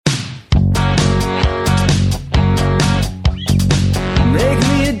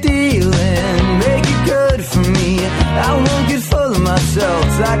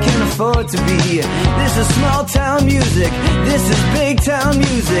afford to be. This is small town music, this is big town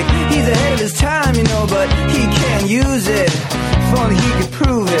music. He's ahead of his time, you know, but he can't use it. If only he could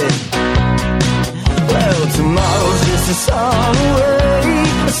prove it. Well, tomorrow's just a song away,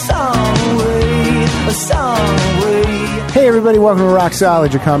 a song away, a song away. Hey everybody, welcome to Rock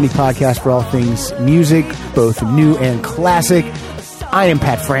Solid, your comedy podcast for all things music, both new and classic. I am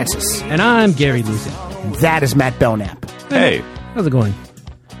Pat Francis. And I'm Gary Lucid. That is Matt Belknap. Hey. How's it going?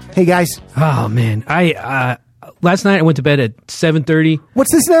 Hey guys. Oh man, I last night I went to bed at 7:30.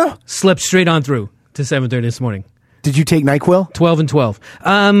 What's this now? Slept straight on through to 7:30 this morning. Did you take NyQuil? 12 and 12.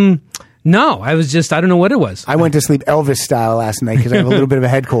 No, I was just, I don't know what it was. I went to sleep Elvis style last night because I have a little bit of a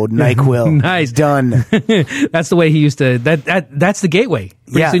head cold. NyQuil. Nice. Done. That's the way he used to, that's the gateway.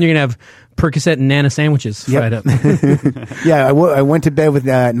 Pretty soon you're going to have Percocet and Nana sandwiches fried up. Yeah, I went to bed with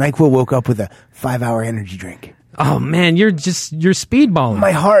NyQuil, woke up with a 5-hour energy drink. Oh man, you're speedballing.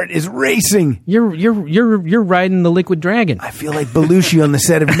 My heart is racing. You're riding the Liquid Dragon. I feel like Belushi on the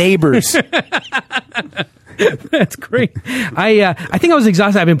set of Neighbors. That's great. I think I was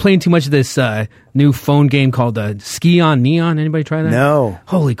exhausted. I've been playing too much of this new phone game called Ski on Neon. Anybody try that? No.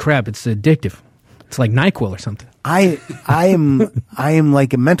 Holy crap! It's addictive. It's like NyQuil or something. I am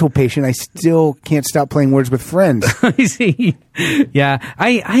like a mental patient. I still can't stop playing Words with Friends. I see. Yeah,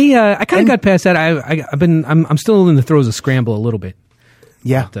 I kind of got past that. I'm still in the throes of Scramble a little bit.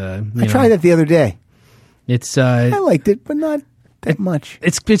 Yeah, but, I tried that the other day. It's I liked it, but not that much.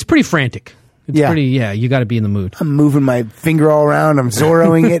 It's pretty frantic. It's pretty, you got to be in the mood. I'm moving my finger all around. I'm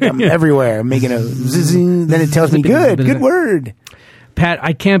Zorroing it. I'm everywhere. I'm making a zzz. Then it tells me, good word. Pat,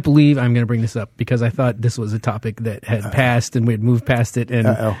 I can't believe I'm going to bring this up because I thought this was a topic that had passed and we had moved past it. And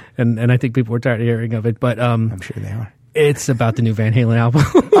I think people were tired of hearing of it. But I'm sure they are. It's about the new Van Halen album.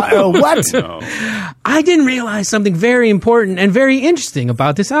 What? No. I didn't realize something very important and very interesting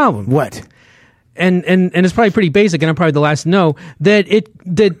about this album. What? And it's probably pretty basic, and I'm probably the last to know that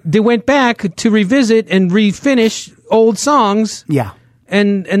they went back to revisit and refinish old songs. Yeah,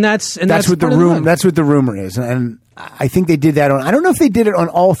 and that's what the rumor. That's what the rumor is, and I think they did that on. I don't know if they did it on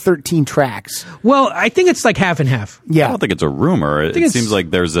all 13 tracks. Well, I think it's like half and half. Yeah, I don't think it's a rumor. It seems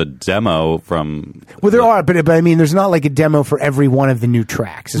like there's a demo from. Well, there are, but I mean, there's not like a demo for every one of the new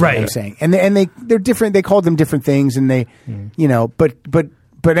tracks. Is right. What I'm saying, and they're different. They called them different things, and they,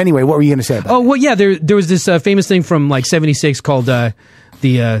 But anyway, what were you going to say about it? Oh, well, yeah, there was this famous thing from like 76 called the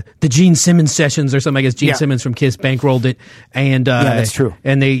Gene Simmons sessions or something. I guess Gene Simmons from Kiss bankrolled it. And that's true.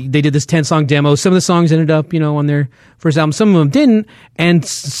 And they did this 10-song demo. Some of the songs ended up, on their first album. Some of them didn't. And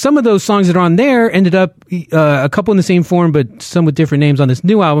some of those songs that are on there ended up a couple in the same form, but some with different names on this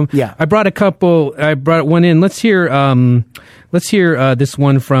new album. Yeah. I brought one in. Let's hear this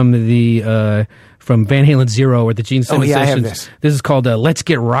one from the from Van Halen Zero or the Gene Simmons sessions. I have this. This is called Let's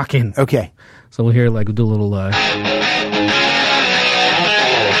Get Rockin'. Okay. So we'll hear we'll do a little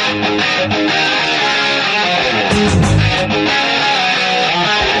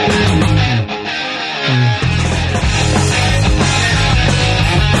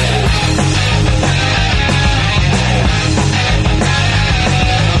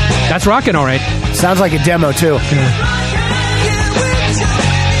That's rocking, all right. Sounds like a demo too. Yeah.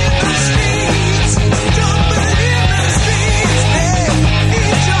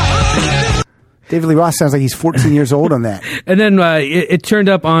 David Lee Roth sounds like he's 14 years old on that. And then it turned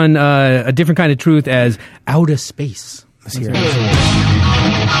up on A Different Kind of Truth as Outer Space. Let's hear it.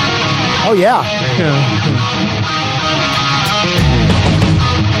 Oh, yeah.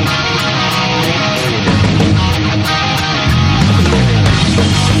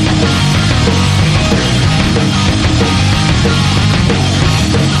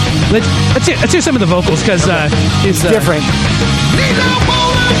 Let's hear some of the vocals because it's different.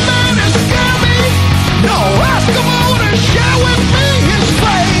 No, ask him out and share with me his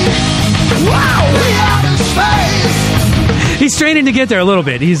face. Wow, we out in space. He's straining to get there a little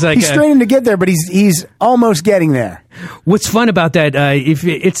bit. He's straining to get there, but he's almost getting there. What's fun about that? If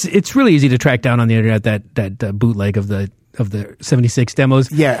it's really easy to track down on the internet that bootleg of the 76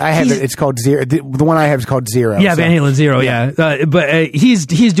 demos. Yeah, I have it. It's called Zero. The one I have is called Zero. Yeah, Van Halen Zero. Yeah, but he's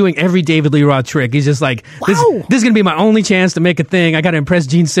doing every David Lee Roth trick. He's just like, this is gonna be my only chance to make a thing. I got to impress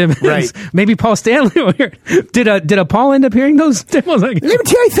Gene Simmons. Right. Maybe Paul Stanley. Did Paul end up hearing those demos? Let me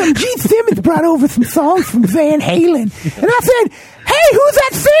tell you something. Gene Simmons brought over some songs from Van Halen, and I said, "Hey, who's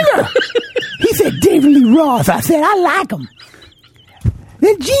that singer?" He said, "David Lee Roth." I said, "I like him."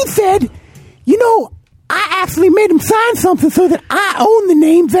 Then Gene said, I actually made him sign something so that I own the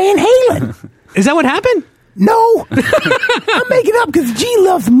name Van Halen. Is that what happened? No. I'm making up because G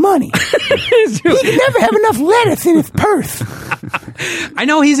loves money. He can never have enough lettuce in his purse. I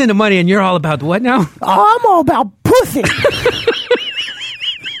know he's into money, and you're all about what now? Oh, I'm all about pussy.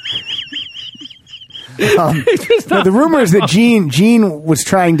 The rumor is that Gene was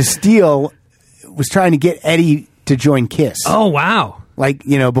trying to get Eddie to join Kiss. Oh, wow. Like,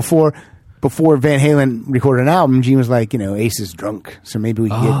 before Van Halen recorded an album, Gene was like, Ace is drunk, so maybe we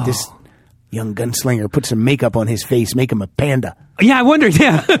can get this young gunslinger, put some makeup on his face, make him a panda. Yeah, I wondered.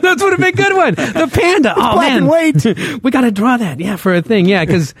 Yeah, that's would have been a good one. The panda. Oh, black man. and white. We got to draw that. Yeah, for a thing. Yeah,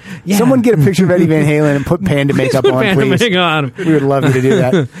 because someone get a picture of Eddie Van Halen and put panda makeup on, panda please. Makeup on. We would love you to do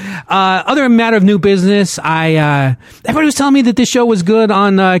that. Other matter of new business, everybody was telling me that this show was good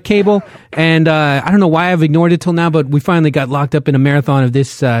on cable, and I don't know why I've ignored it till now, but we finally got locked up in a marathon of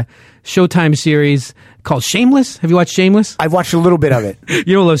this Showtime series called Shameless. Have you watched Shameless? I've watched a little bit of it.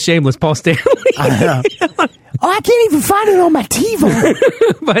 You don't love Shameless, Paul Stanley. I know. Oh, I can't even find it on my TiVo.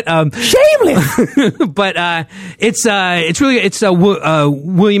 But Shameless. But it's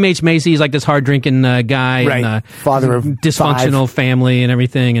William H. Macy. He's like this hard drinking guy, right? And, father of dysfunctional 5. family and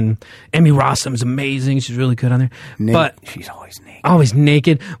everything. And Emmy Rossum's amazing. She's really good on there. But she's always naked. Always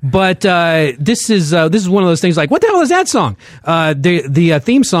naked. But this is one of those things like, what the hell is that song? The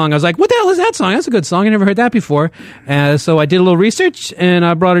theme song. I was like, what the hell is that song? That's a good song. I never heard that before. So I did a little research and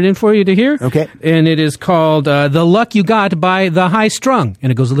I brought it in for you to hear. Okay. And it is called The Luck You Got by The High Strung.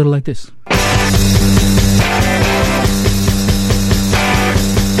 And it goes a little like this.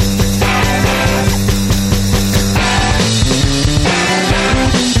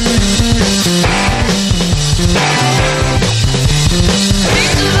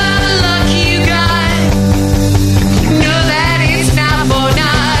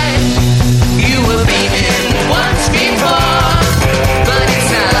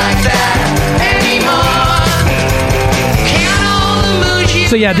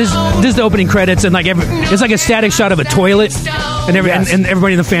 So yeah, this is the opening credits, and like it's like a static shot of a toilet, and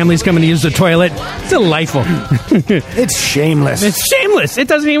everybody in the family is coming to use the toilet. It's delightful. It's shameless. It's shameless. It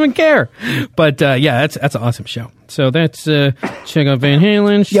doesn't even care. But yeah, that's an awesome show. So that's check out Van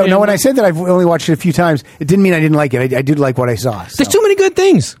Halen. Yeah, no. When I said that I've only watched it a few times, it didn't mean I didn't like it. I did like what I saw. So. There's too many good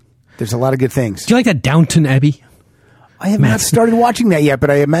things. There's a lot of good things. Do you like that Downton Abbey? I have not started watching that yet,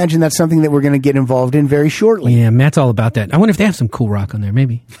 but I imagine that's something that we're going to get involved in very shortly. Yeah, Matt's all about that. I wonder if they have some cool rock on there,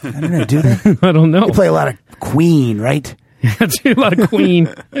 maybe. I don't know, do they? I don't know. They play a lot of Queen, right? A lot of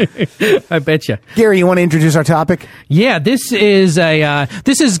Queen. I bet you. Gary, you want to introduce our topic? Yeah, this is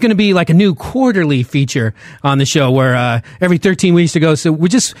going to be like a new quarterly feature on the show where every 13 weeks to go. So we're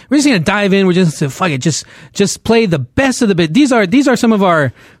just going to dive in. We're just fuck it. Just play the best of the bit. These are some of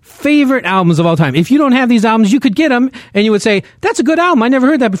our favorite albums of all time. If you don't have these albums, you could get them and you would say, that's a good album. I never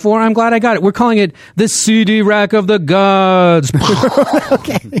heard that before. I'm glad I got it. We're calling it the CD Rack of the Gods.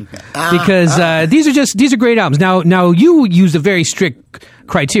 Okay. Because these are great albums. Now you used a very strict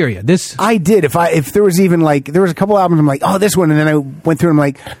criteria. I did. If there was even there was a couple albums I'm like, oh, this one, and then I went through and I'm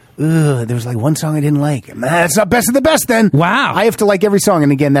like, ugh, there was like one song I didn't like. That's not best of the best then. Wow. I have to like every song,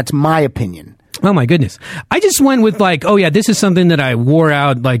 and again, that's my opinion. Oh my goodness. I just went with oh yeah, this is something that I wore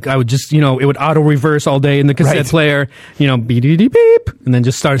out. Like I would just, it would auto reverse all day in the cassette player, beep, beep, and then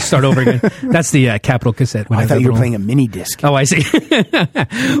just start over again. That's the Capitol cassette. I thought you were playing a mini disc. Oh, I see.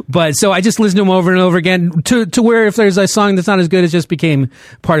 But so I just listened to them over and over again to where if there's a song that's not as good, it just became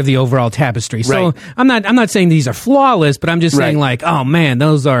part of the overall tapestry. So right. I'm not saying these are flawless, but I'm just saying oh man,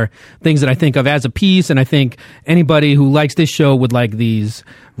 those are things that I think of as a piece. And I think anybody who likes this show would like these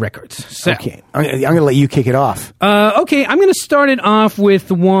records. So, okay. I'm going to let you kick it off. Okay, I'm going to start it off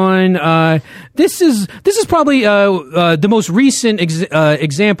with one. This is probably the most recent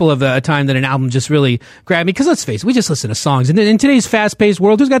example of a time that an album just really grabbed me. Because let's face it, we just listen to songs, and in today's fast-paced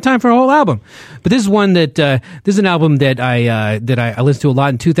world, who's got time for a whole album? But this is one that this is an album that I listened to a lot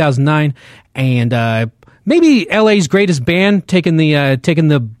in 2009, and maybe LA's greatest band taking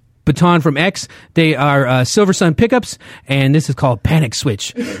the baton from X. They are Silver Sun Pickups, and this is called Panic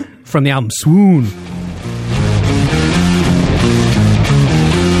Switch from the album Swoon.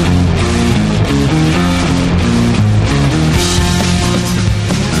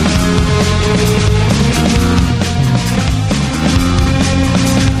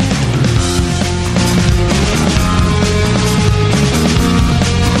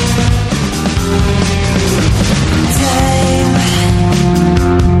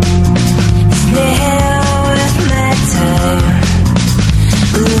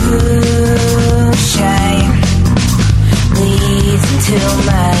 Shine.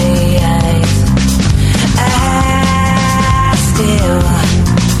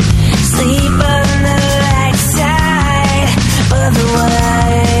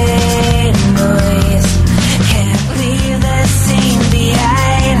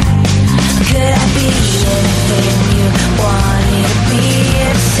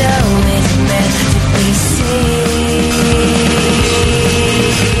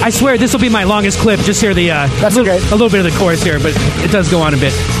 swear this will be my longest clip. Just hear the That's little, okay. a little bit of the chorus here, but it does go on a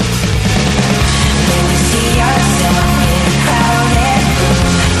bit.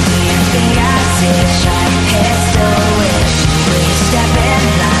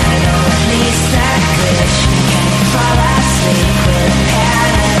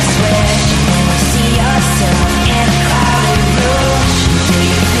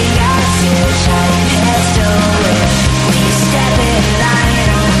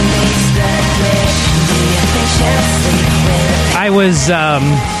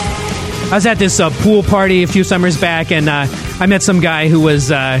 I was at this pool party a few summers back, and I met some guy who was,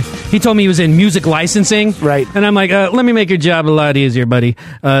 he told me he was in music licensing. Right. And I'm like, let me make your job a lot easier, buddy.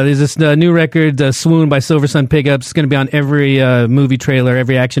 There's this new record, Swoon by Silver Sun Pickups. It's going to be on every movie trailer,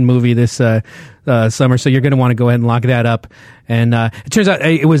 every action movie this summer, so you're going to want to go ahead and lock that up. And it turns out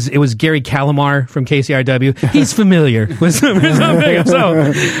it was Gary Calamar from KCRW. He's familiar with Silver Sun Pickups,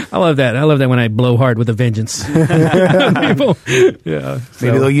 so I love that. I love that when I blow hard with a vengeance. People, yeah.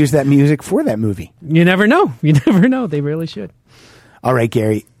 Maybe they'll use that music for that movie. You never know. You never know. They really should. All right,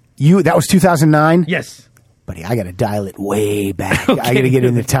 Gary. That was 2009? Yes. Buddy, I got to dial it way back. Okay. I got to get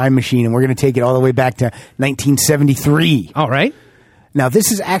in the time machine, and we're going to take it all the way back to 1973. All right. Now,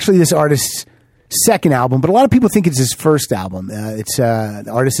 this is actually this artist's second album, but a lot of people think it's his first album. The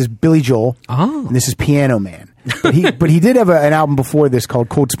artist is Billy Joel, and this is Piano Man. But he did have an album before this called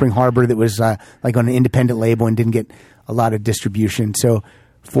Cold Spring Harbor that was like on an independent label and didn't get a lot of distribution. So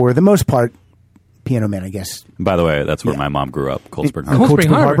for the most part, Piano Man, I guess. By the way, that's where my mom grew up, Cold Spring Harbor. Cold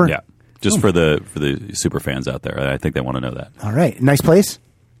Spring Harbor? Yeah. Just for the super fans out there. I think they want to know that. All right. Nice place?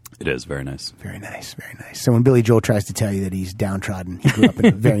 It is very nice. Very nice, very nice. So when Billy Joel tries to tell you that he's downtrodden, he grew up in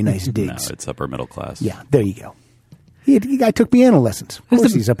a very nice No, digs. it's upper middle class. Yeah, there you go. The guy took piano lessons. Of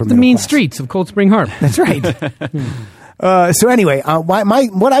course he's upper the middle mean class. streets of Cold Spring Harbor. That's right. So anyway,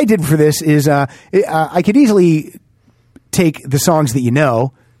 what I did for this is I could easily take the songs that you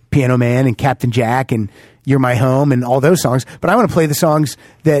know, Piano Man and Captain Jack and You're My Home and all those songs, but I want to play the songs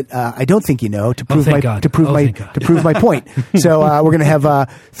that I don't think you know to prove thank God. to prove my point. So we're going to have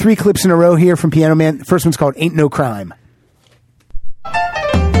 3 clips in a row here from Piano Man. The first one's called Ain't No Crime. And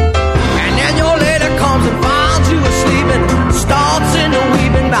then your lady comes and finds you asleep, starts in the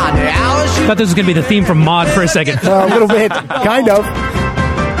weeping by the hours. I thought this was going to be the theme from Maude for a second. A little bit, kind of.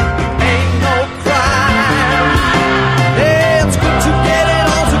 Ain't no crime. It's good to get it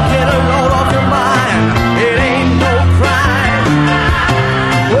on, to get a load off your mind. It ain't no crime.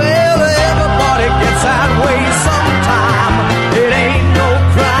 Well, everybody gets that way sometime. It ain't no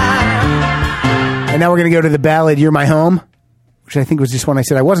crime. And now we're going to go to the ballad You're My Home, which I think was just one I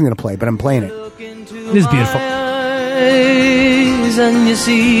said I wasn't going to play, but I'm playing it. This is beautiful. And you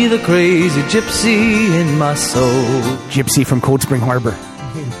see the crazy gypsy in my soul. Gypsy from Cold Spring Harbor.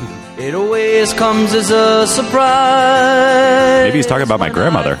 It always comes as a surprise. Maybe he's talking about my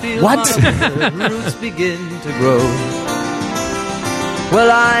grandmother. What? The roots begin to grow.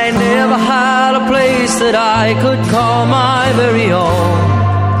 Well, I never had a place that I could call my very own.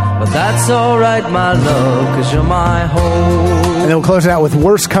 But that's alright, my love, 'cause you're my home. And then we'll close it out with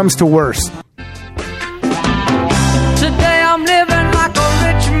Worst Comes to Worst. Today I'm living like a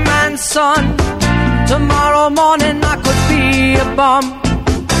rich man's son. Tomorrow morning I could be a bum.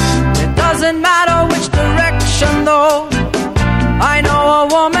 It doesn't matter which direction though. I know a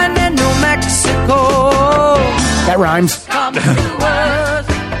woman in New Mexico. That rhymes. Come to us.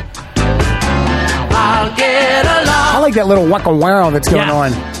 I'll get along. I like that little waka wow that's going Yeah.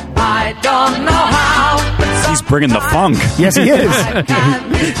 on. I don't know how, but He's bringing the funk. Yes, he is. I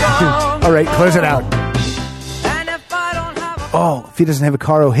can be strong. All right, close it out. And if I don't have a Oh, if he doesn't have a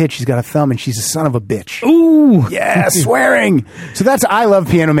car hitch, he's got a thumb, and she's a son of a bitch. Ooh. Yeah, swearing. So that's I Love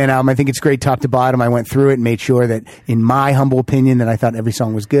Piano Man album. I think it's great top to bottom. I went through it and made sure that, in my humble opinion, that I thought every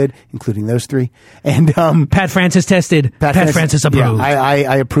song was good, including those 3. And Pat Francis tested. Pat Francis approved. Yeah,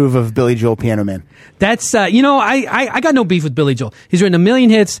 I approve of Billy Joel Piano Man. That's, I got no beef with Billy Joel. He's written a million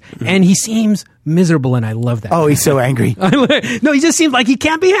hits, and he seems miserable, and I love that. Oh, he's so angry. No, he just seems like he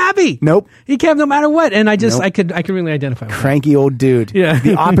can't be happy. Nope. He can't no matter what, and I Nope. could really identify with that. Cranky old dude. Yeah.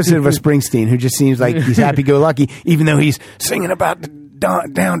 The opposite of a Springsteen, who just seems like he's happy-go-lucky, even though he's singing about the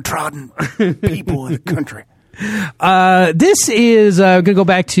downtrodden people of the country. This is going to go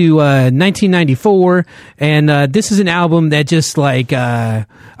back to 1994, and this is an album that just like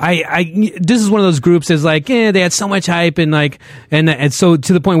this is one of those groups that's like, they had so much hype and so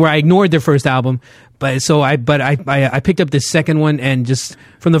to the point where I ignored their first album. But I picked up this second one, and just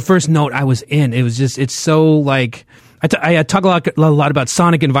from the first note I was in. It was just, it's so like, I talk a lot about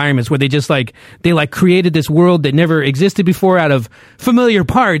sonic environments where they just they created this world that never existed before out of familiar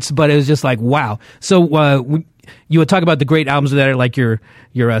parts, but it was just like, wow. So you would talk about the great albums that are like your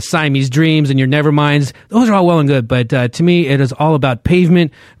Siamese Dreams and your Neverminds. Those are all well and good, but to me, it is all about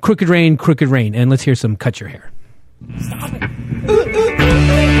Pavement, Crooked Rain. And let's hear some Cut Your Hair. Stop it.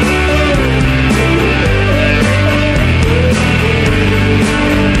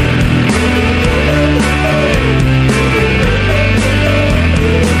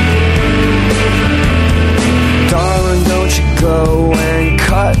 Darling, don't you go and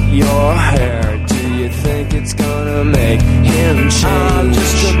cut your hair. Do you think it's gonna make him change? I'm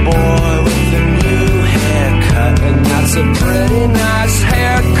just a boy with a new haircut, and that's a pretty nice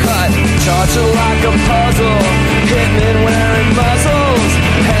haircut. Charge you like a puzzle, hitmen wearing muzzles.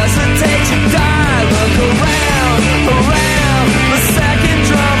 Hesitate to die, look around, the second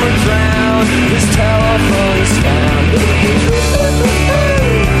drummer drowned. His telephone is found.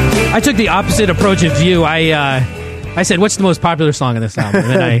 I took the opposite approach of you. I said, "What's the most popular song on this album?"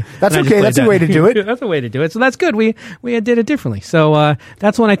 And that's okay. That's a way to do it. That's a way to do it. So that's good. We did it differently. So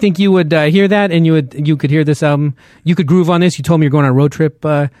that's when I think you would hear that, and you could hear this album. You could groove on this. You told me you're going on a road trip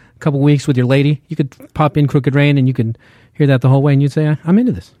a couple weeks with your lady. You could pop in Crooked Rain, and you could hear that the whole way, and you'd say, "I'm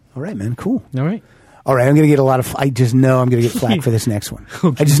into this." All right, man. Cool. All right. I'm going to get a lot of. I just know I'm going to get flack for this next one.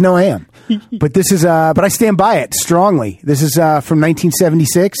 Okay. I just know I am. But this is. But I stand by it strongly. This is from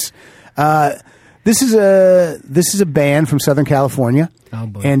 1976. This is a band from Southern California,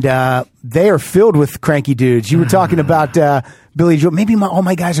 and they are filled with cranky dudes. You were talking about Billy Joel. Maybe all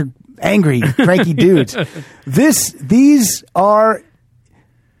my guys are angry, cranky dudes. These are.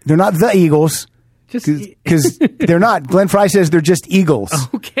 They're not the Eagles. Because they're not. Glenn Frey says they're just Eagles.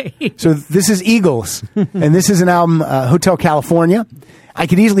 Okay. So this is Eagles. And this is an album, Hotel California. I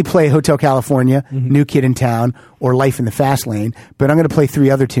could easily play Hotel California, New Kid in Town, or Life in the Fast Lane, but I'm going to play 3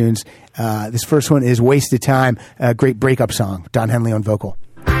 other tunes. This first one is Wasted Time, a great breakup song. Don Henley on vocal.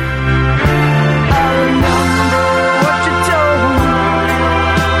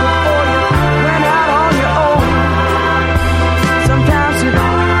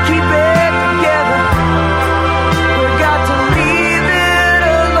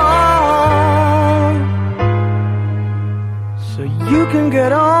 You can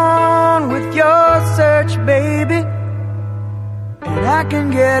get on with your search, baby, and I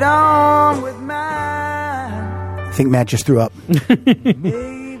can get on with mine. I think Matt just threw up.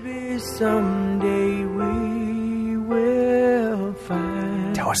 Maybe someday we will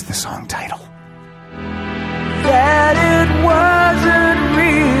find. Tell us the song title. That it wasn't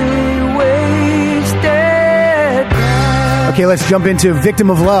really wasted time. Okay, let's jump into Victim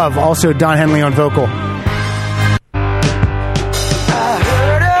of Love, also Don Henley on vocal.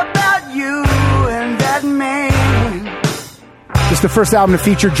 This is the first album to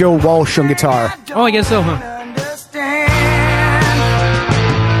feature Joe Walsh on guitar. Oh, I guess so, huh?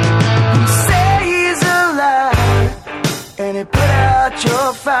 You say he's alive, and he put out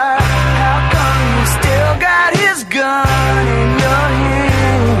your fire. How come you still got his gun in your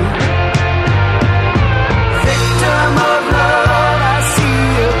hand? Victim of love, I see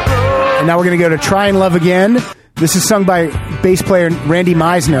you go. And now we're going to go to Try and Love Again. This is sung by bass player Randy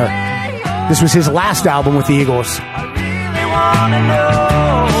Meisner. This was his last album with the Eagles. Wanna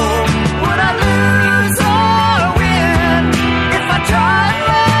know, would I lose or win if I tried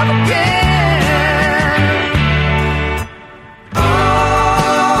love again?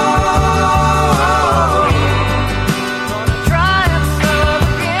 Try love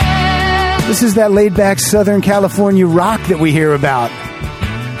again. This is that laid-back Southern California rock that we hear about.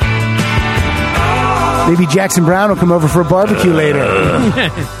 Maybe Jackson Browne will come over for a barbecue later.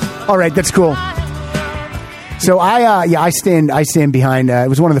 All right, that's cool. So I stand behind. It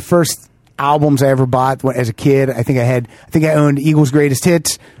was one of the first albums I ever bought as a kid. I think I owned Eagles' Greatest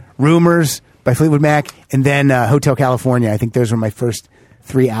Hits, Rumors by Fleetwood Mac, and then Hotel California. I think those were my first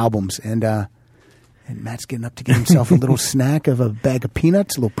 3 albums. And Matt's getting up to get himself a little snack of a bag of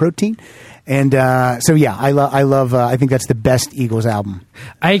peanuts, a little protein. And so yeah, I love. I think that's the best Eagles album.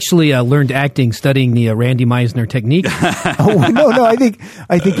 I actually learned acting studying the Randy Meisner technique. Oh no! I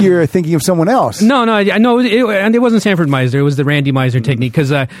think you're thinking of someone else. No, it wasn't Sanford Meisner. It was the Randy Meisner technique.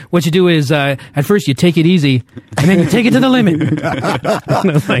 Because what you do is at first you take it easy, and then you take it to the limit.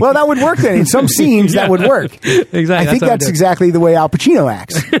 Well, that would work then. In some scenes, that would work. Exactly. I think that's exactly the way Al Pacino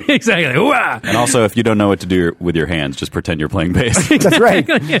acts. Exactly. And also, if you don't know what to do with your hands, just pretend you're playing bass. That's right.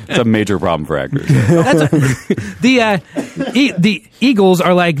 It's a major problem for actors. The Eagles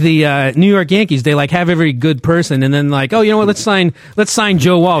are like the New York Yankees. They like have every good person, and then like, oh, you know what? Let's sign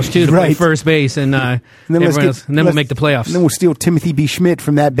Joe Walsh too to play Right. first base, and then we'll make the playoffs. And then we'll steal Timothy B. Schmidt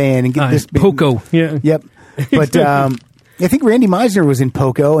from that band and get this band. Poco. Yeah. Yep. But I think Randy Meisner was in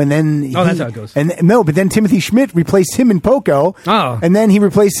Poco, and then that's how it goes. But then Timothy Schmidt replaced him in Poco, and then he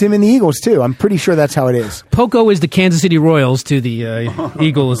replaced him in the Eagles too. I'm pretty sure that's how it is. Poco is the Kansas City Royals to the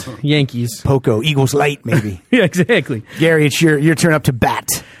Eagles Yankees. Poco, Eagles light, maybe. Yeah, exactly. Gary, it's your turn up to bat.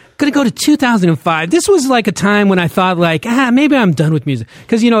 Gonna go to 2005. This was like a time when I thought like, maybe I'm done with music,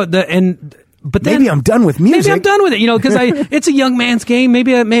 because but then Maybe I'm done with music. Maybe I'm done with it, because it's a young man's game.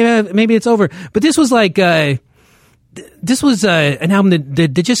 Maybe it's over. But this was like this was an album that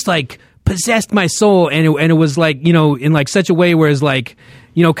just like possessed my soul, and it was like, in like such a way where it's like,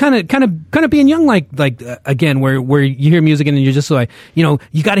 kind of being young, like again, where you hear music and you're just like, you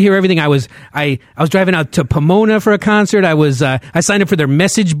got to hear everything. I was driving out to Pomona for a concert. I signed up for their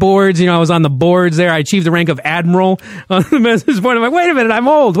message boards. I was on the boards there. I achieved the rank of admiral on the message board. I'm like, wait a minute, I'm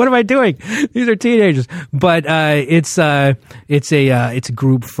old. What am I doing? These are teenagers. But it's a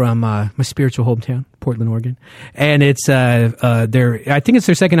group from my spiritual hometown, Portland, Oregon, and it's I think it's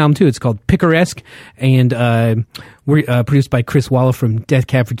their second album too. It's called Picaresque, and we're produced by Chris Walla from Death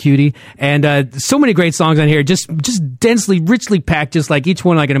Cab for Cutie, and so many great songs on here, just densely, richly packed, just like each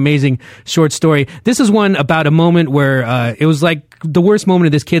one like an amazing short story. This is one about a moment where it was like the worst moment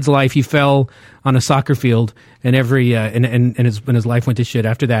of this kid's life. He fell on a soccer field, and his life went to shit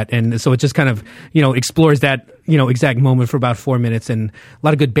after that. And so it just kind of explores that exact moment for about 4 minutes, and a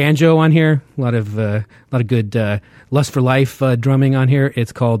lot of good banjo on here, a lot of good Lust for Life drumming on here.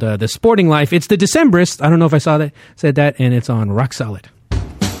 It's called The Sporting Life. It's the Decemberist. I don't know if I said that, and it's on Rock Solid.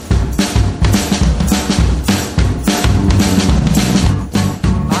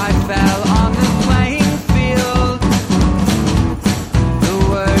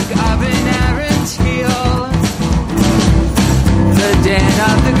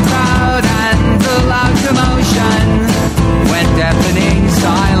 Deafening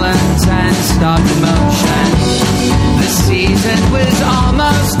silence and stopped emotion. The season was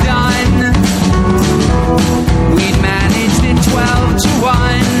almost done. We'd managed it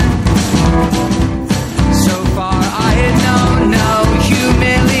 12-1. So far I had known no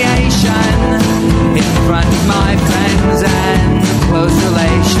humiliation in front of my friends and close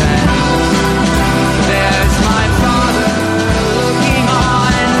relations. There's my father looking on.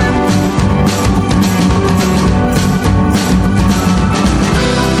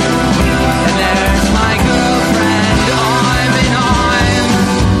 And there's my girlfriend arm in arm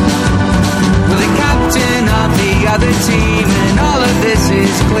with the captain of the other team. And all of this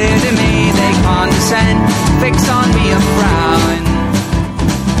is clear to me. They condescend, fix on me a frown.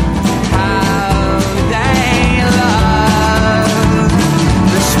 How they love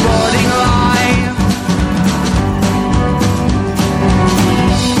the sporting life.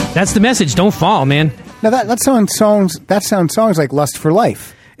 That's the message. Don't fall, man. Now that sounds songs like Lust for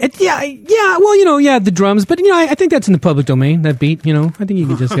Life. Yeah. Well, the drums, but I think that's in the public domain. That beat, I think you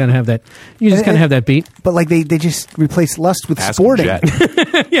can just kind of have that. You just kind of have that beat. But like they just replaced Lust with Ask Sporting. Jet.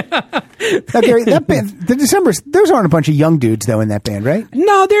 Now, Gary, that band, the Decemberists, those aren't a bunch of young dudes though in that band, right?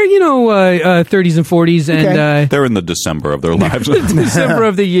 No, they're 30s and 40s, and They're in the December of their lives. December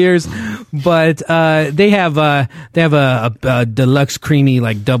of the years, but they have a deluxe creamy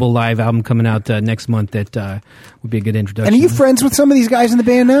like double live album coming out next month that would be a good introduction. And are you friends with some of these guys in the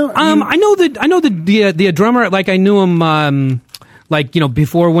band now? I know the drummer. Like I knew him.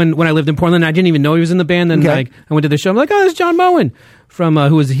 Before when I lived in Portland, I didn't even know he was in the band. And I went to the show. I'm like, oh, it's John Moen from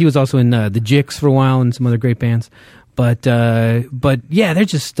he was also in the Jicks for a while and some other great bands. But yeah, they're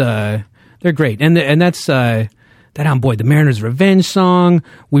just they're great. And that's that album, boy, the Mariner's Revenge song,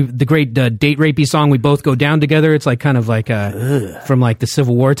 the great date rapey song, We Both Go Down Together. It's like kind of like from like the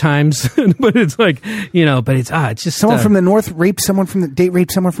Civil War times, but it's like but it's just someone from the North raped someone from the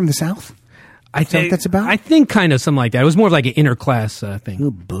raped someone from the South. I think that's about. I think kind of something like that. It was more of like an interclass thing.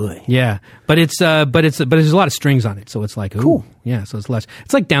 Oh boy. Yeah, but there's a lot of strings on it, so it's like cool. Yeah, so it's less.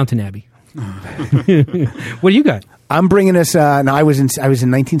 It's like Downton Abbey. What do you got? I'm bringing us. Now I was in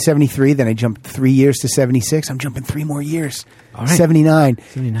 1973. Then I jumped 3 years to 76. I'm jumping 3 more years. All right. 79.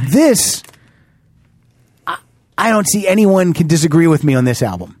 This, I don't see anyone can disagree with me on this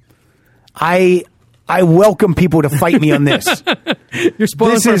album. I welcome people to fight me on this. You're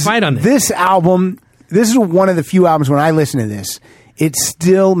spoiling for a fight on this. This album, this is one of the few albums when I listen to this, it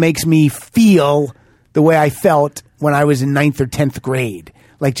still makes me feel the way I felt when I was in 9th or 10th grade.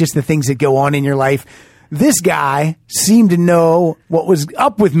 like just the things that go on in your life. This guy seemed to know what was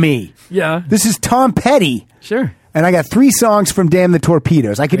up with me. Yeah. This is Tom Petty. Sure. And I got 3 songs from Damn the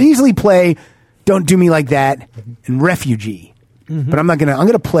Torpedoes. I could easily play Don't Do Me Like That and Refugee. But I'm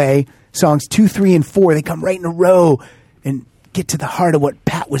going to play songs 2, 3, and 4. They come right in a row and get to the heart of what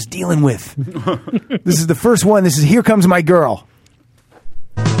Pat was dealing with. This is the first one. This is Here Comes My Girl.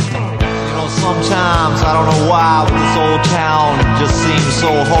 You know, sometimes I don't know why, but this old town just seems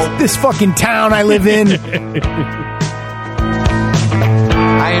so hopeless. This fucking town I live in.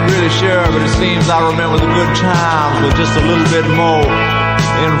 I ain't really sure, but it seems I remember the good times with just a little bit more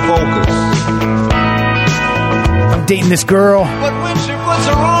in focus. I'm dating this girl. But when she puts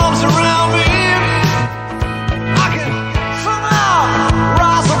her arms around me, I can somehow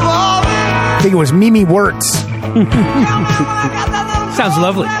rise above it. I think it was Mimi Wirtz. Sounds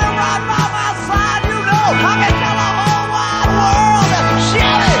lovely.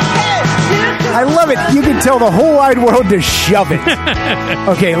 I love it. You can tell the whole wide world to shove it.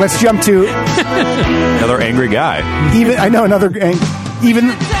 Okay, let's jump to Another angry guy. even.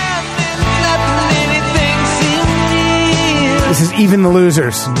 This is Even the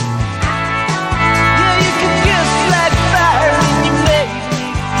Losers.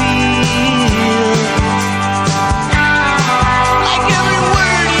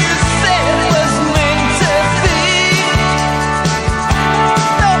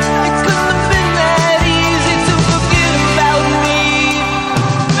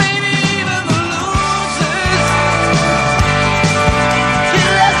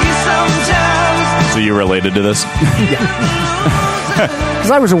 So you related to this?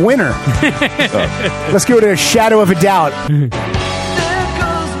 Because I was a winner. Let's go to Shadow of a Doubt.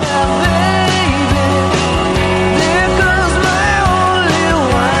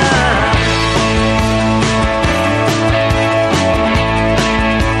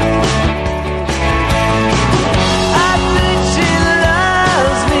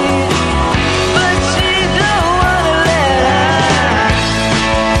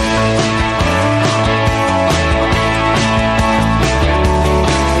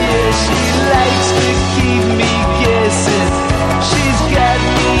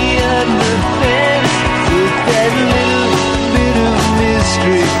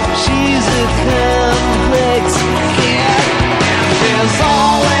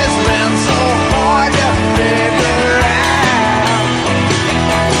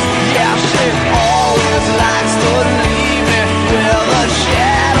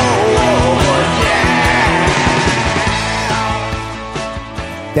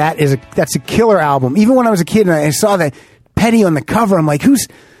 That's a killer album. Even when I was a kid and I saw that Petty on the cover, I'm like, who's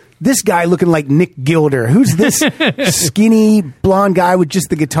this guy looking like Nick Gilder? Who's this skinny blonde guy with just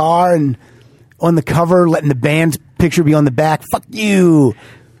the guitar and on the cover, letting the band's picture be on the back? Fuck you.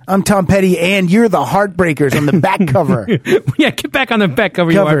 I'm Tom Petty, and you're the Heartbreakers on the back cover. Yeah, get back on the back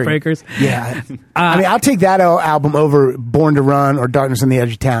cover, you Heartbreakers. Yeah. I mean, I'll take that album over Born to Run or Darkness on the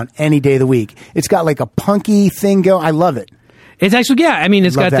Edge of Town any day of the week. It's got like a punky thing going. I love it. It's actually, yeah, I mean,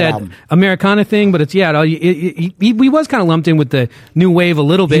 it's got that Americana thing, but it's, yeah, he was kind of lumped in with the new wave a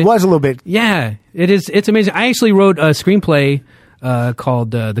little bit. He was a little bit. Yeah, it's amazing. I actually wrote a screenplay called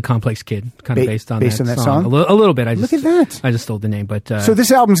The Complex Kid, kind of based on that song. A little bit. Look at that. I just stole the name, but... so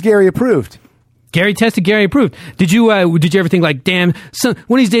this album's Gary approved. Gary tested, Gary approved. Did you ever think like, damn, one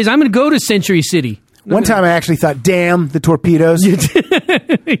of these days I'm going to go to Century City? One time I actually thought, damn, the Torpedoes. We're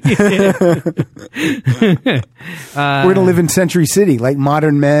going to live in Century City, like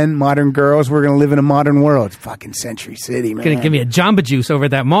modern men, modern girls. We're going to live in a modern world. It's fucking Century City, man. Going to give me a Jamba Juice over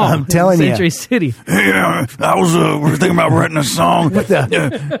at that mall. I'm telling you. Century City. Hey, I was thinking about writing a song. What the?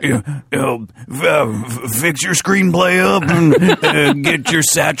 Fix your screenplay up and get your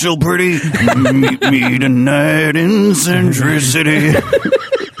satchel pretty. Meet me tonight in Century City.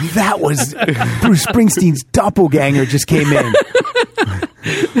 That was Bruce Springsteen's doppelganger just came in.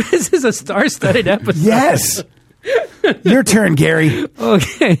 This is a star-studded episode. Yes. Your turn, Gary.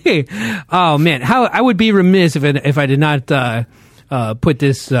 Okay. Oh man, how I would be remiss if I did not put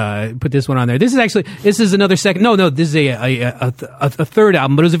this one on there. This is another second. No, this is a third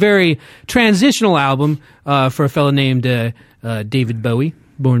album, but it was a very transitional album for a fellow named David Bowie.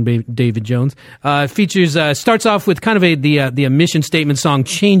 Born David Jones, features starts off with kind of the mission statement song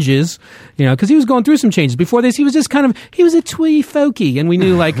 "Changes," because he was going through some changes. Before this, he was just he was a twee folky, and we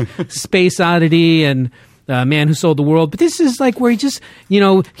knew like Space Oddity and Man Who Sold the World. But this is like where he just he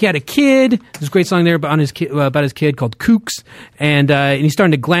had a kid. There's a great song there about his kid called Kooks, and he's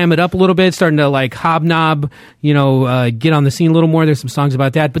starting to glam it up a little bit, starting to like hobnob, get on the scene a little more. There's some songs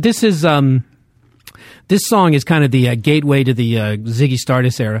about that, but this is This song is kind of the gateway to the Ziggy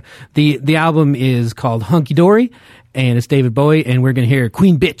Stardust era. The album is called Hunky Dory, and it's David Bowie, and we're going to hear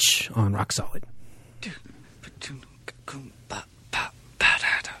Queen Bitch on Rock Solid.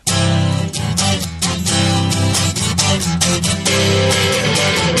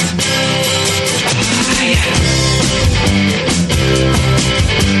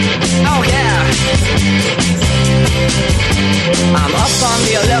 Oh yeah. I'm up on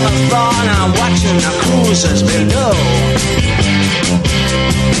the 11th floor and I'm watching the cruisers below.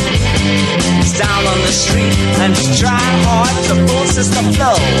 It's down on the street and it's trying hard to process the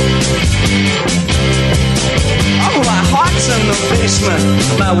flow. Oh, my heart's in the basement,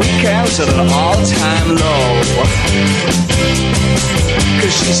 my weekend's at an all-time low.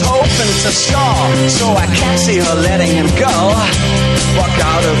 Cause she's hoping to score, so I can't see her letting him go. Walk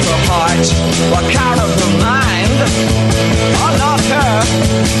out of her heart, walk out of her mind. Oh, not her,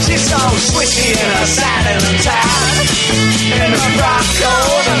 she's so swishy in her satin and tan. In her frock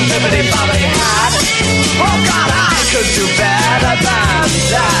coat and bibbidi-bobbidi hat. Oh God, I could do better than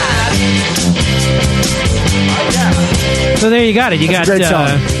that. Oh yeah. So there you got it. You That's got a great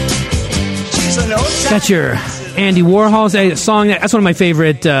song. She's an old got your Andy Warhol's song. That's one of my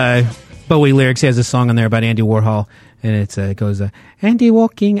favorite Bowie lyrics. He has a song on there about Andy Warhol, and it goes, Andy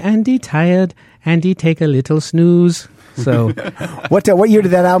walking, Andy tired, Andy take a little snooze. So What year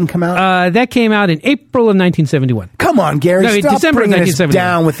did that album come out? that came out in April of 1971. Come on, Gary. No, Stop December of bringing us 1971.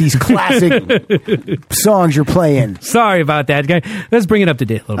 down with these classic songs you're playing. Sorry about that, guy. Let's bring it up to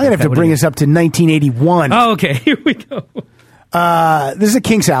date a little I'm bit. going to have to What bring do you- us up to 1981. Oh, okay. Here we go. This is a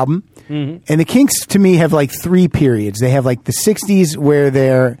Kinks album. And the Kinks, to me, have like three periods. They have like the 60s where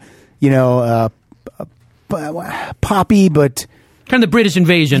they're, poppy, but Kind of the British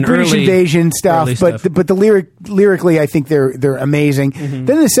invasion. British early, invasion stuff. early But the lyrically, I think they're amazing. Then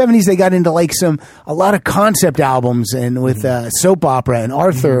in the 70s, they got into like a lot of concept albums and with soap opera and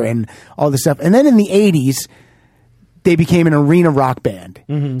Arthur and all this stuff. And then in the 80s, they became an arena rock band.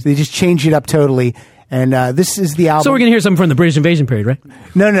 So they just changed it up totally. And this is the album. So we're going to hear something from the British invasion period, right?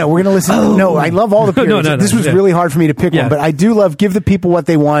 No, we're going to listen. No, I love all the periods. No, This was yeah. really hard for me to pick Yeah. one, but I do love Give the People What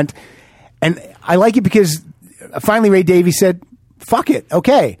They Want. And I like it because finally Ray Davies said, fuck it.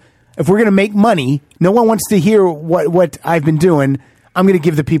 Okay. If we're going to make money, no one wants to hear what I've been doing. I'm going to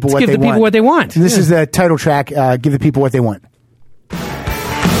give the people what give they the people want. what they want. And this Yeah. is the title track, Give the People What They Want. Well,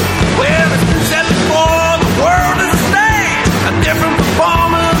 it's been set before the world is a stage, a different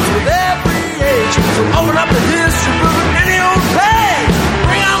performance with every age. So open up the history book of any old page,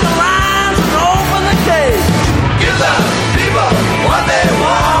 bring on the lines and open the cage. Give the people what they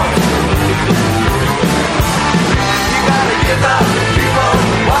want. You gotta give the people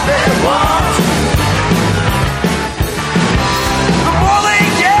what they want. The more they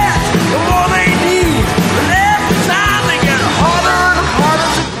get, the more they need. And every time they get harder and harder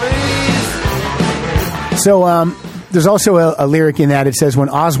to please. So there's also a lyric in that. It says, when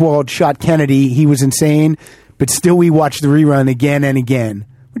Oswald shot Kennedy, he was insane, but still we watched the rerun again and again,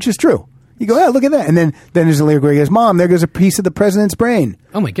 which is true. You go, look at that. And then there's a lyric where he goes, Mom, there goes a piece of the president's brain.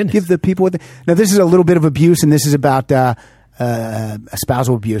 Oh, my goodness. Give the people what they... Now, this is a little bit of abuse, and this is about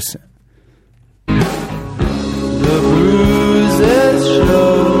spousal abuse. The bruises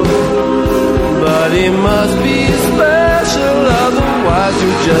show, but he must be special, otherwise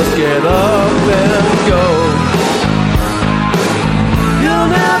you just get up and go. You'll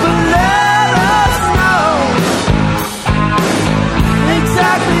never let us know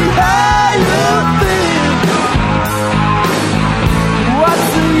exactly how you think. What's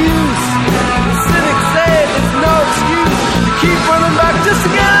the use? The cynics say there's no excuse. You keep running back just to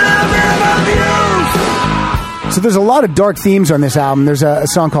get a little bit of abuse. So there's a lot of dark themes on this album. There's a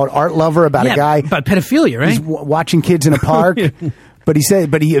song called Art Lover about a guy about pedophilia, right? he's watching kids in a park. But he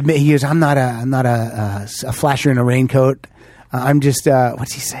said, he goes, I'm not a flasher in a raincoat. I'm just,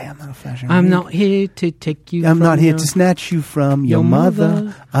 what's he say? I'm not a flasher. In a I'm raincoat. not here to take you. I'm from not here your- to snatch you from your your mother.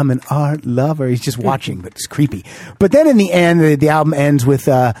 mother. I'm an art lover. He's just watching, but it's creepy. But then in the end, the album ends with,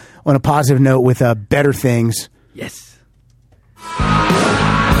 on a positive note, with Better Things. Yes.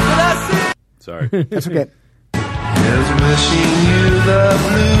 Sorry. That's okay. Is wishing you the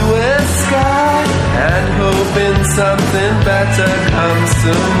bluest sky and hoping something better comes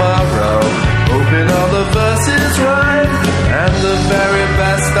tomorrow. Hoping all the verses rhyme and the very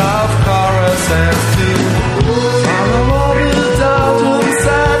best of choruses too. Follow all the doubt and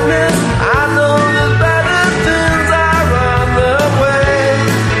sadness. I know that better things are on the way.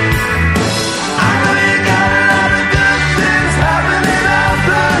 I know you got a lot of good things happening up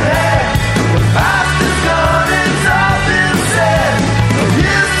ahead. The past is gone, it's all been said.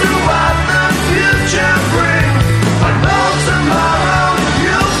 Here's to what the future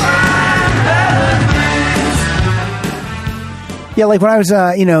Yeah, like when I was,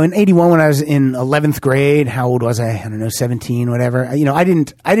 in '81, when I was in 11th grade. How old was I? I don't know, 17, whatever. I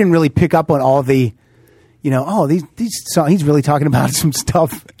didn't really pick up on all the, these songs. He's really talking about some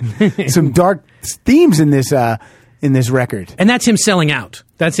stuff, some dark themes in this record. And that's him selling out.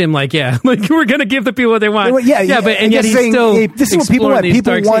 That's him like we're going to give the people what they want. But yet he's saying, still hey, this is what people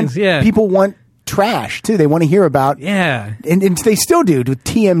want. People want trash too. They want to hear about and they still do with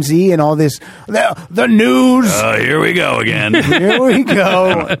TMZ and all this the news. Here we go again. Here we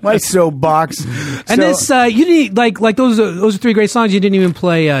go. My soapbox. And this you didn't like those are three great songs. You didn't even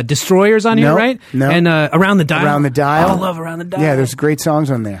play Destroyers on here, right? No. And Around the Dial. Around the Dial. I love Around the Dial. Yeah, there's great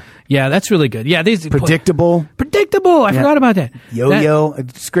songs on there. Yeah, that's really good. Yeah, these Predictable. I forgot about that. Yo-Yo.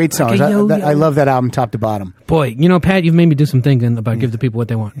 It's great songs. I love that album top to bottom. Boy, Pat, you've made me do some thinking about give the people what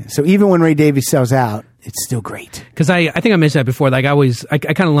they want. So even when Ray Davies sells out, it's still great. Because I think I mentioned that before. Like I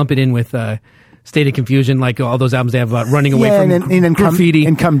kind of lump it in with State of Confusion, like all those albums they have about running away from and graffiti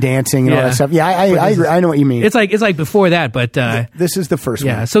and Come Dancing and all that stuff. Yeah, I agree. I know what you mean. It's like before that, but this is the first one.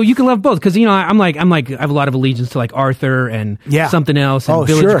 Yeah, so you can love both because I'm like I have a lot of allegiance to like Arthur and something else and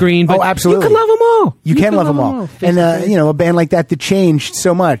Village Green. But absolutely, you can love them all. You can love them all. And a band like that changed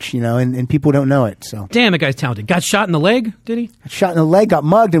so much, and people don't know it. So damn, that guy's talented. Got shot in the leg, did he? Got shot in the leg, got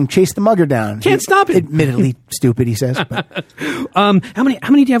mugged, and chased the mugger down. Can't stop it. Admittedly stupid, he says. But. How many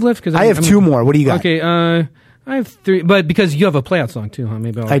do you have left? Because I have two more. What do you got? Okay. I have three, but because you have a playout song too, huh?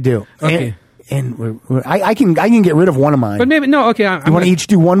 Maybe I do. Okay, and I can get rid of one of mine. But maybe no. Okay, you want to each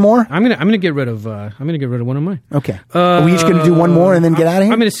do one more? I'm gonna get rid of one of mine. Okay. Are we each gonna do one more and then get out of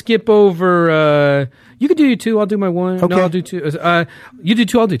here? I'm gonna skip over. You could do your two. I'll do my one. Okay. No, I'll do two. You do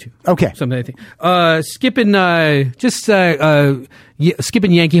two. I'll do two. Okay. Something I think. Skipping.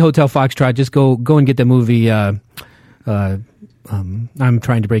 Skipping Yankee Hotel Foxtrot. Just go and get the movie. I'm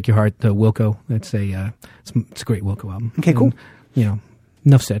Trying to Break Your Heart, the Wilco. That's it's a great Wilco album. Okay, cool. And,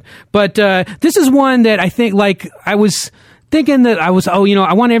 enough said. But this is one that I think, like, I was thinking that I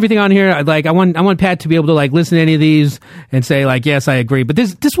want everything on here. Like, I want Pat to be able to like listen to any of these and say like, yes, I agree. But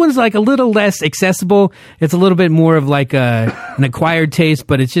this one's like a little less accessible. It's a little bit more of like an acquired taste,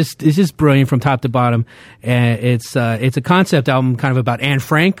 but it's just brilliant from top to bottom. And it's a concept album kind of about Anne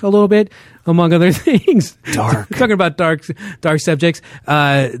Frank a little bit, among other things. Dark. Talking about dark subjects.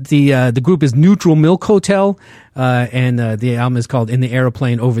 The group is Neutral Milk Hotel, and the album is called In the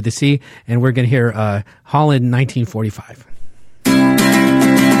Aeroplane Over the Sea, and we're going to hear Holland 1945.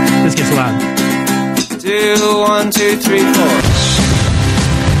 This gets loud. 2, 1, 2, 3, 4.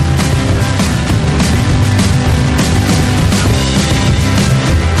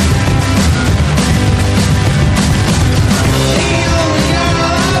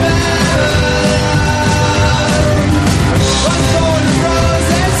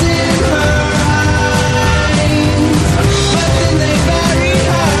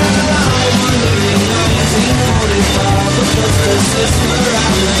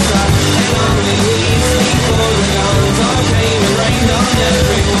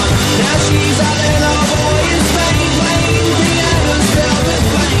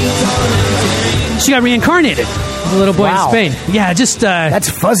 She got reincarnated, the little boy in Spain. Yeah, just that's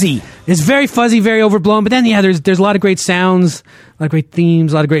fuzzy. It's very fuzzy, very overblown. But then, there's a lot of great sounds, a lot of great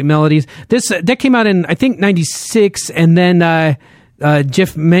themes, a lot of great melodies. That came out in I think '96, and then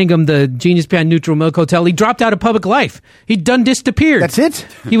Jeff Mangum, the genius behind Neutral Milk Hotel, he dropped out of public life. He'd done disappeared. That's it.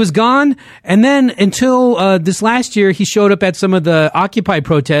 He was gone, and then until this last year, he showed up at some of the Occupy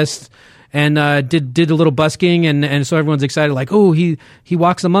protests. And did a little busking, and so everyone's excited, like, oh, he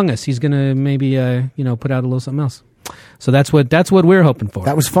walks among us. He's gonna maybe put out a little something else. So that's what we're hoping for.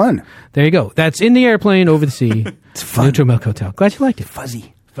 That was fun. There you go. That's In the Airplane Over the Sea. It's fun. Neutral Milk Hotel. Glad you liked it.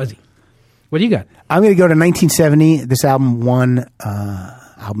 Fuzzy. What do you got? I'm gonna go to 1970. This album won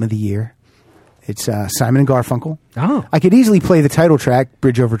Album of the Year. It's Simon and Garfunkel. Oh, I could easily play the title track,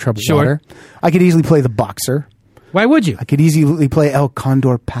 Bridge Over Troubled Water. I could easily play The Boxer. Why would you? I could easily play El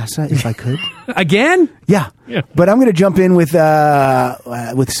Condor Pasa if I could. Again? Yeah. But I'm going to jump in with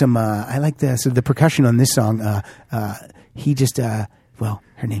some. I like the percussion on this song. Her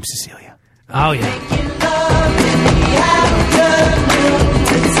name's Cecilia. Oh yeah.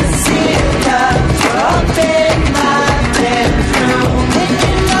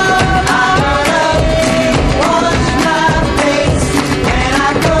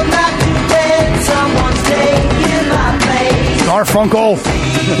 Garfunkel.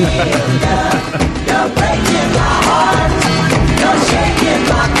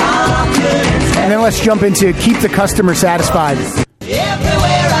 And then let's jump into Keep the Customer Satisfied.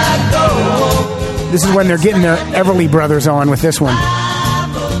 This is when they're getting their Everly Brothers on with this one. I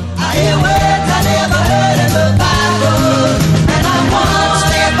hear words I never heard in the Bible, and I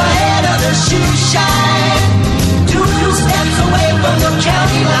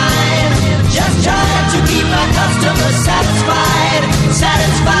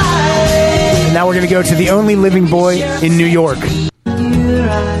Now we're going to go to the only living boy in New York. Here I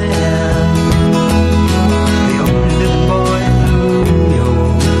am, the only living boy in New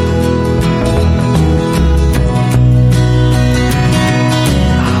York.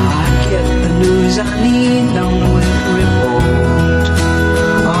 I get the news I need on the weather report.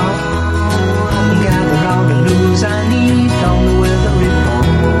 I can gather all the news I need on the weather report.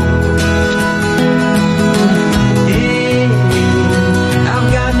 Hey, I've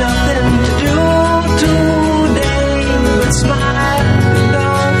got nothing to do today but smile,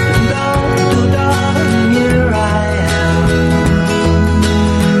 here I am,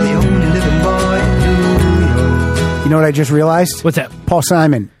 the only living boy in New York. You know what I just realized? What's that? Paul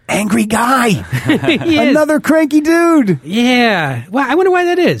Simon. Angry guy. He is. Another cranky dude. Yeah. Well, I wonder why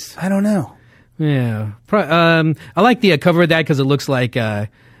that is. I don't know. Yeah. I like the cover of that because it looks like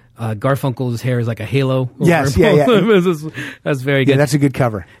Garfunkel's hair is like a halo. over Yes, it. yeah. That's very Yeah, good. that's a good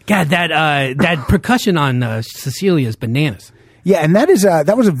cover. God, that percussion on Cecilia is bananas. Yeah, and that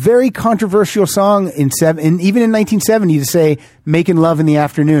was a very controversial song even in 1970 to say "making love in the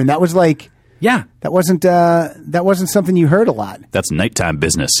afternoon." That was like Yeah. that wasn't something you heard a lot. That's nighttime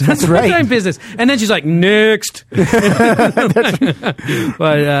business. That's right. Time business. And then she's like, next. But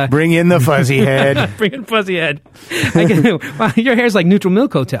Bring in the fuzzy head. bring in fuzzy head. Wow, your hair's like Neutral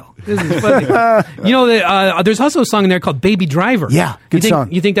Milk Hotel. This is funny. You know, there's also a song in there called Baby Driver. Yeah, good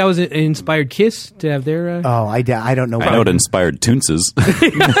song. You think that was an inspired Kiss to have their... Oh, I don't know. I know it inspired Toonces.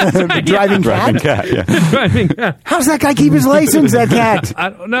 Driving Driving cat. cat, yeah. driving? How's that guy keep his license? That cat. I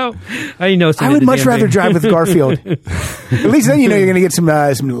don't know. I know. I would much rather drive with Garfield. At least then you know you're going to get some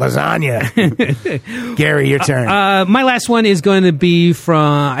lasagna. Gary, your turn. My last one is going to be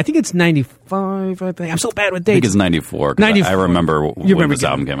from, I think it's 95. I think. I'm so bad with I think dates. it's 94. 'Cause 94. I remember You when remember this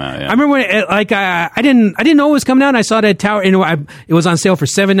album came out. Yeah. I remember when I didn't know it was coming out. And I saw it at Tower. You know, it was on sale for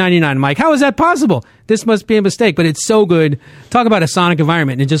 $7.99. I'm like, how is that possible? This must be a mistake. But it's so good. Talk about a sonic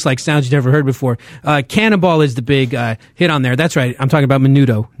environment and it just like sounds you've never heard before. Cannonball is the big hit on there. That's right. I'm talking about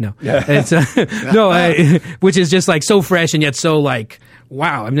Menudo. No, it's which is just like so fresh and yet so like.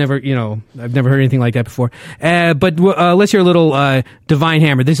 Wow, I've never heard anything like that before. But let's hear a little Divine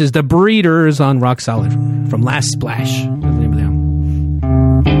Hammer. This is The Breeders on Rock Solid from Last Splash. That's the name of the album.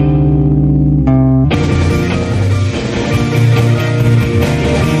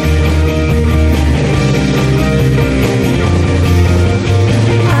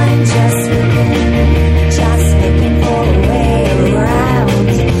 I'm just looking for a way around.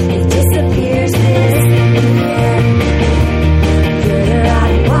 It disappears this year. Further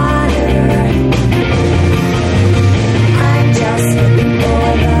out of water. I'm just looking for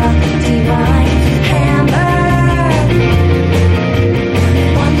the divine hammer.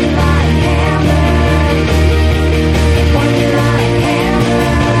 One divine hammer. One divine hammer.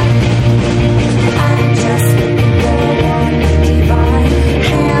 I'm just looking for one divine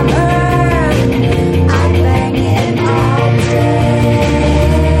hammer. I bang it all day.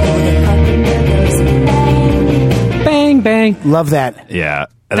 Bang, bang. Love that. Yeah.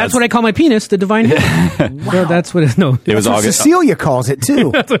 That's what I call my penis, the Divine Hammer. Well, that's what it, no. It was That's what August. Cecilia calls it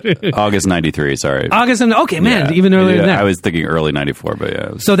too. August 93, sorry. August, okay, man, Yeah. even earlier Yeah, than that. I was thinking early 94, but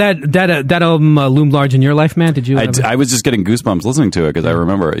yeah. So that album loomed large in your life, man? Did you? I was just getting goosebumps listening to it because I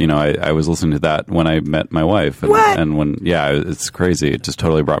remember, I was listening to that when I met my wife. And, What? And when, it's crazy. It just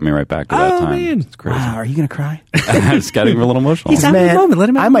totally brought me right back to that Oh, time. man. It's crazy. Wow, are you going to cry? I was getting a little emotional. He's having a moment. Let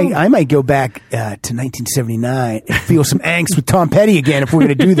him have a moment. I might go back to 1979 and feel some angst with Tom Petty again if we're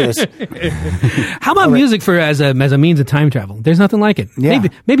going to do this. How about music for as a means of time travel? There's nothing like it. Yeah.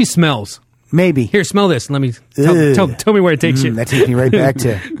 Maybe smells. Maybe. Here, smell this. Let me Ugh. tell me where it takes you. That takes me right back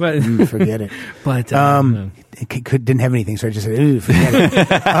to. But- Forget it. But Didn't have anything, so I just said, "Ooh, forget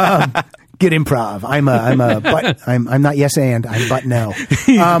it." Good improv. I'm not yes and I'm but no.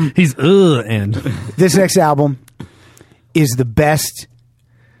 he's and This next album is the best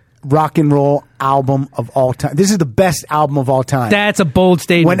rock and roll album of all time. This is the best album of all time. that's a bold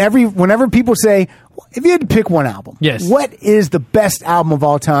statement. Whenever people say, if you had to pick one album, Yes. what is the best album of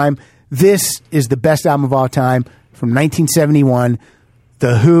all time? This is the best album of all time from 1971.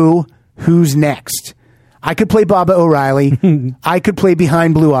 The Who, Who's Next? I could play Baba O'Reilly. I could play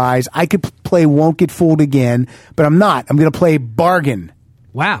Behind Blue Eyes. I could play Won't Get Fooled Again, but I'm not. I'm going to play Bargain.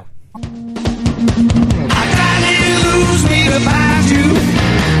 Wow.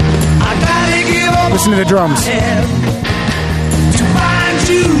 Listen to the drums. To find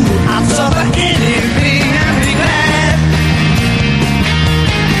you, I'll suffer anything and be glad.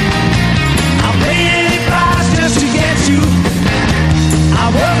 I'll pay any price just to get you.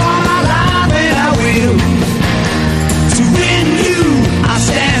 I'll work all my life and I will. To win you, I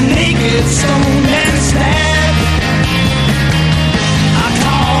stand naked, stone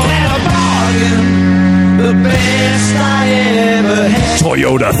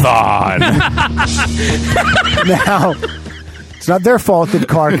Toyota-thon. Now, it's not their fault that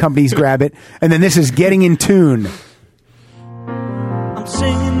car companies grab it. And then this is Getting in Tune. I'm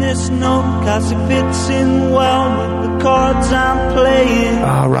singing this note cause it fits in well with the chords I'm playing.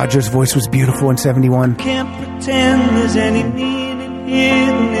 Oh, Roger's voice was beautiful in 71. Can't pretend there's any meaning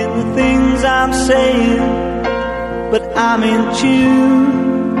hidden in the things I'm saying, but I'm in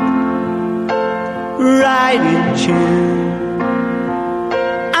tune, right in tune.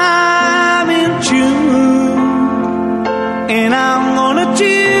 I'm in tune, and I'm gonna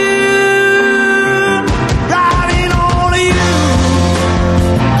tune riding on you,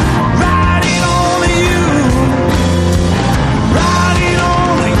 riding on you, riding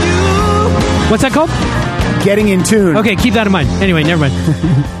on you. What's that called? Getting in Tune. Okay, keep that in mind. Anyway, never mind.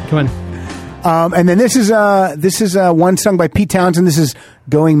 Come on. And then this is one sung by Pete Townsend. This is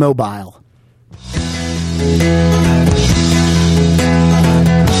Going Mobile.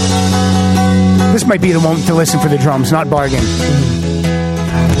 This might be the moment to listen for the drums, not bargain.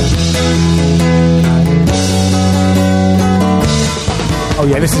 Oh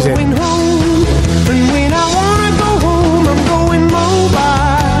yeah, this is it. Going home, and when I wanna go home, I'm going mobile.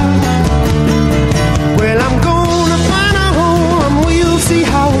 Well, I'm gonna find a home, we'll see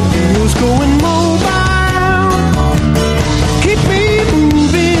how it feels going mobile. Keep me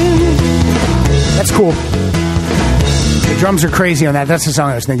moving. That's cool. The drums are crazy on that. That's the song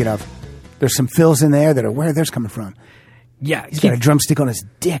I was thinking of. There's some fills in there that are where theirs coming from. Yeah, He's got a drumstick on his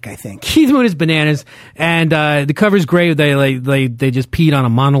dick, I think. Keith Moon is bananas, and the cover's great. They just peed on a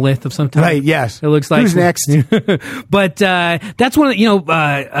monolith of some type. Right, yes. It looks like Who's next? But that's one of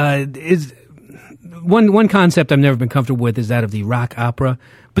the, is one concept I've never been comfortable with is that of the rock opera.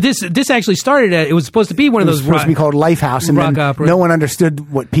 But this actually started it was supposed to be one of It was those supposed to be called Lifehouse, and rock then opera. no one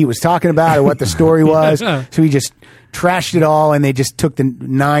understood what Pete was talking about or what the story was. So he just trashed it all, and they just took the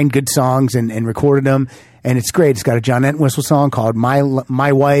 9 good songs and recorded them. And it's great. It's got a John Entwistle song called My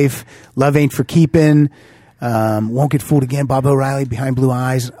Wife, Love Ain't for Keeping, Won't Get Fooled Again, Bob O'Reilly, Behind Blue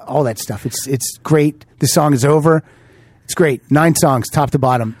Eyes, all that stuff. It's great. The song is over. It's great. 9 songs, top to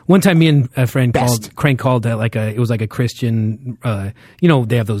bottom. One time, me and a friend Best. called that it was like a Christian, they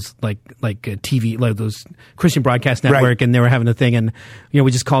have those like TV, like those Christian broadcast network, Right. and they were having a thing, and we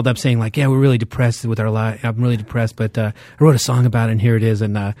just called up saying like, yeah, we're really depressed with our life. I'm really depressed, but I wrote a song about it, and here it is,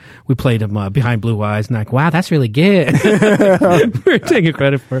 and we played them Behind Blue Eyes, and like, wow, that's really good. We're taking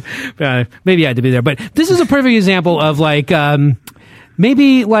credit for it. Maybe I had to be there, but this is a perfect example of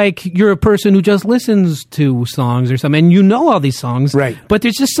maybe like you're a person who just listens to songs or something, and you know all these songs, Right. But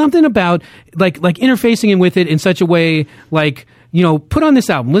there's just something about like interfacing with it in such a way, like, put on this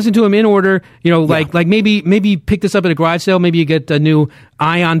album, listen to them in order, like maybe pick this up at a garage sale. Maybe you get a new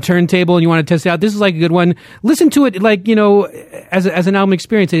Ion turntable and you want to test it out. This is like a good one. Listen to it like, as an album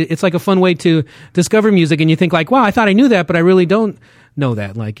experience. It's like a fun way to discover music, and you think like, wow, I thought I knew that, but I really don't know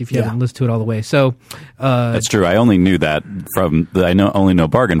that, like if you haven't listened to it all the way. So That's true. I only knew that only know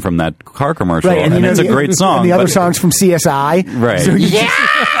Bargain from that car commercial, Right, and it's a great song. And the other but- songs from CSI. Right. So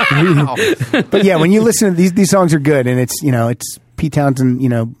but yeah, when you listen to these songs are good, and it's Pete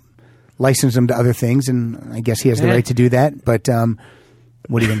Townsend, licensed them to other things, and I guess he has the right to do that. But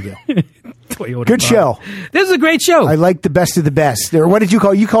what are you going to do? Toyota Good show. This is a great show. I like the best of the best. Or what did you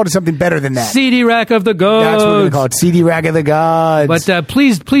call it? You called it something better than that. CD Rack of the Gods. That's what we're going to call it. CD Rack of the Gods. But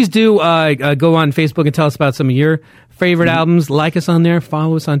please do go on Facebook and tell us about some of your favorite albums. Like us on there.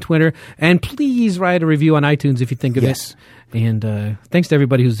 Follow us on Twitter. And please write a review on iTunes if you think of Yes. it. And thanks to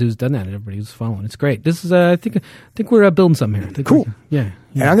everybody who's done that and everybody who's following. It's great. This is I think we're building something here. Cool. Yeah.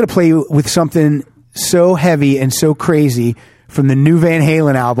 And I'm going to play you with something so heavy and so crazy from the new Van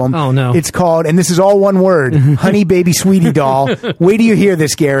Halen album. Oh, no. It's called, and this is all one word, Honey Baby Sweetie Doll. Wait till you hear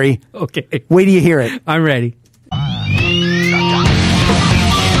this, Gary. Okay. Wait till you hear it. I'm ready.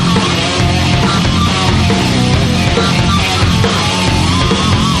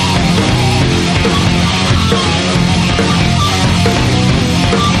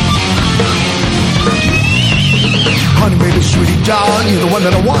 Honey, baby, sweetie doll, you're the one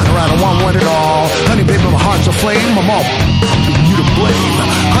that I want, or I don't want it all. Honey, baby, my heart's aflame, I'm all you to blame.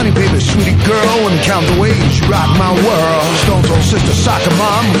 Honey, baby, sweetie girl, when you count the ways you rock my world. Stone Soul sister, soccer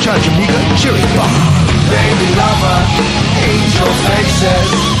mom, Muchacha Amiga, cherry bomb. Baby lover, angel faces,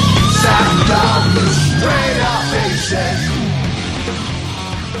 satin down, straight up faces.